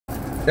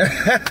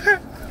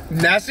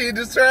Now she in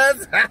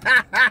distress?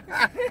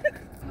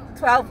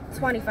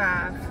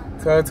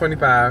 12:25.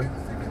 12:25.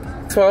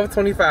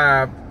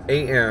 12:25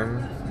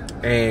 a.m.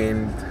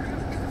 And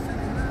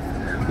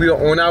we are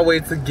on our way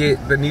to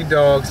get the new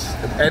dogs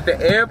at the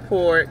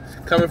airport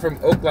coming from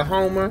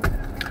Oklahoma.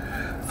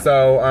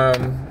 So,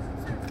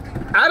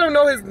 I don't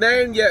know his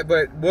name yet,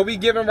 but what we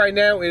give him right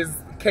now is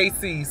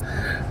KC's.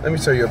 Let me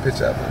show you a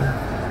picture of him.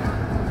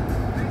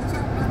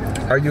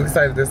 Are you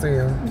excited to see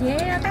him?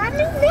 Yeah, I got a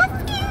new nephew.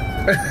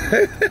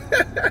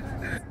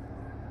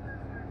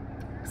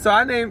 So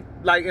I named,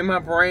 like in my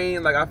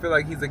brain, like I feel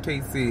like he's a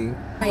KC.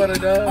 What a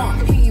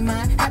dog. You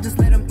want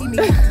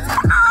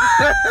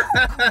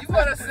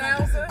a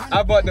schnauzer?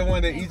 I bought the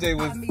one that EJ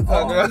was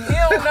talking about.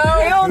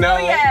 He don't know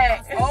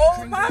yet.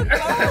 Oh my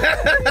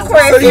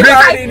God. So you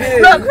already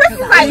did. Look, Chris is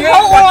like,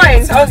 hold on.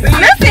 Listen,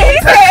 he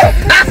said,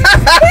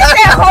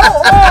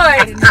 hold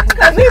on.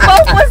 Because we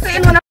both were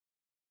sitting on a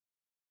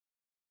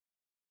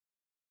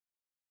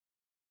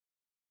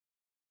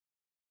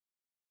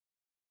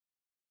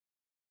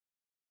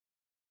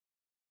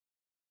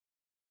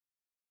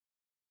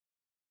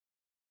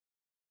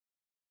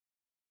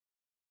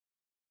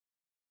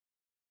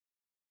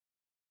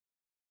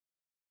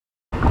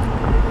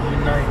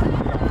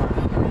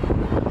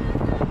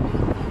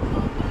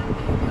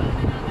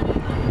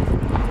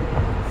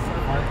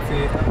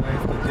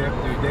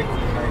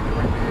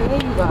There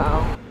you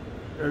go.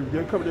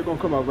 They're gonna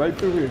come out right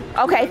through here.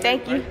 Okay,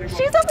 thank you.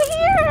 She's over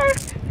here.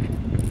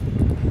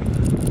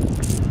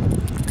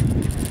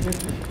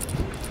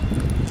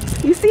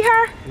 You see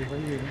her?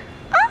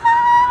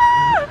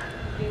 Ah!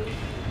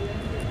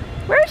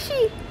 Where is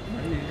she?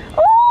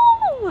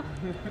 Oh!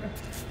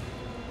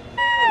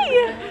 Hey!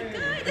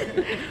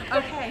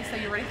 Okay, so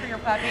you ready for your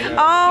puppy?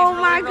 Oh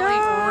my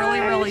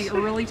God.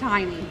 Really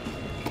tiny.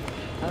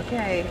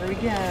 Okay, here we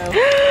go. Come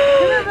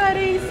here,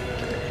 buddies.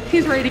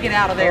 He's ready to get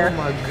out of there. Oh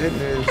my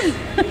goodness. Yeah,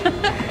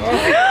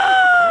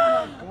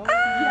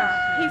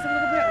 he's a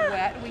little bit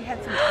wet. We had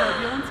some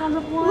turbulence on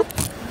the floor.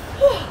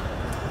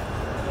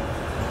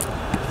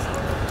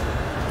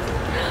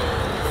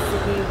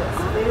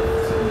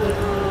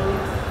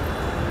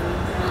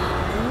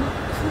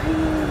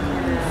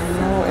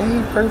 No,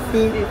 ain't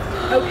perfect.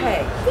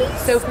 Okay,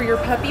 so for your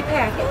puppy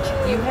package,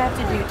 you have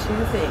to do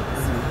two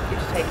things. You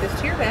just take this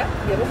to your vet,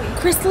 give a week.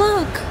 Chris,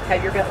 look.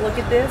 Have your vet look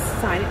at this,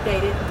 sign it,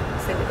 date it,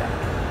 send it back.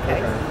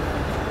 Okay.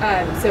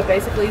 So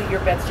basically, your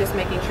vet's just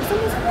making sure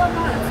someone's 4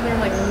 months. And they're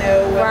like,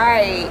 no.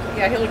 Right.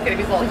 Yeah, he'll look at him,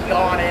 he's all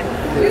yawning.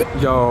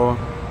 Y'all,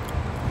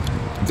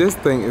 this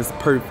thing is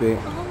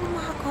perfect. Oh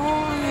my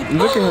God.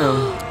 Look at him.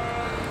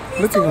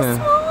 Look at him.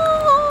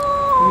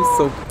 Small. He's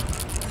so.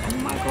 Oh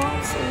my God,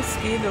 I'm so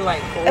scared to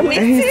like go. Me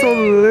And he's so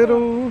too.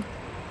 little.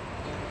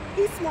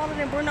 He's smaller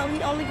than Bruno.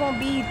 He only gonna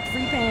be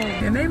 3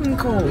 pounds. And they been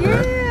cold.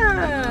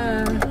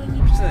 Yeah.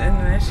 It's an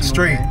international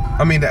Straight. man.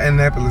 I mean, the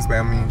Annapolis, but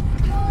I mean.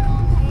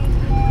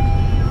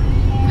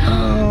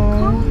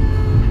 Oh,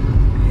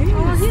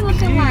 he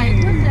looking like,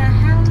 what the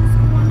hell is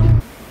going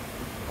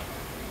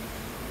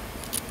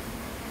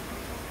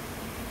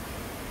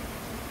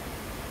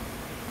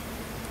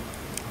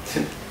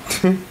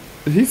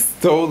on? He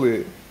stole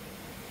it.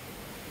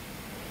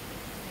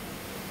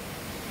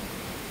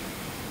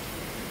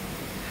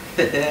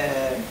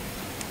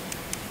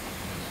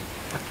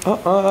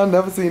 I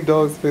never seen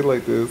dogs fit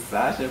like this.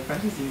 Sasha,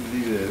 Precious used to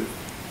do this.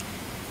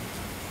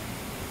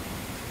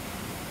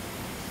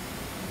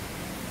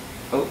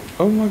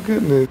 Oh my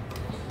goodness.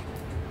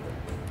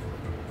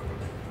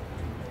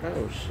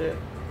 Oh shit.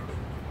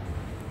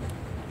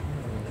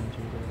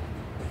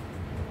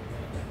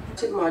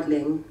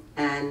 Modeling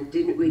and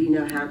didn't really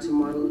know how to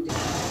model.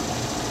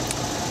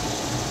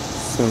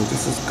 So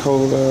this is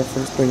Kola,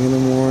 first thing in the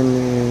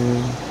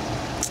morning.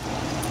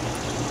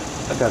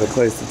 I got a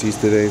class to teach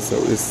today, so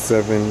it's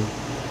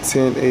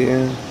 7:10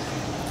 a.m.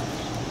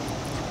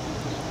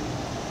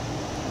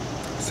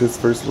 It's his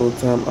first little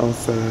time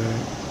outside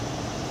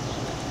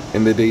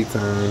in the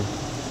daytime.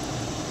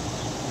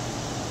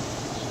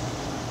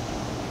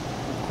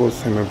 Of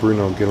course, him and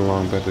Bruno get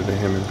along better than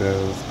him and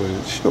Bells,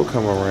 but she'll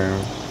come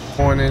around.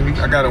 Morning,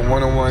 I got a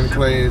one-on-one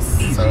class,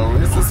 so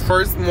it's his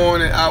first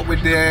morning out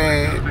with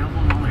Dad.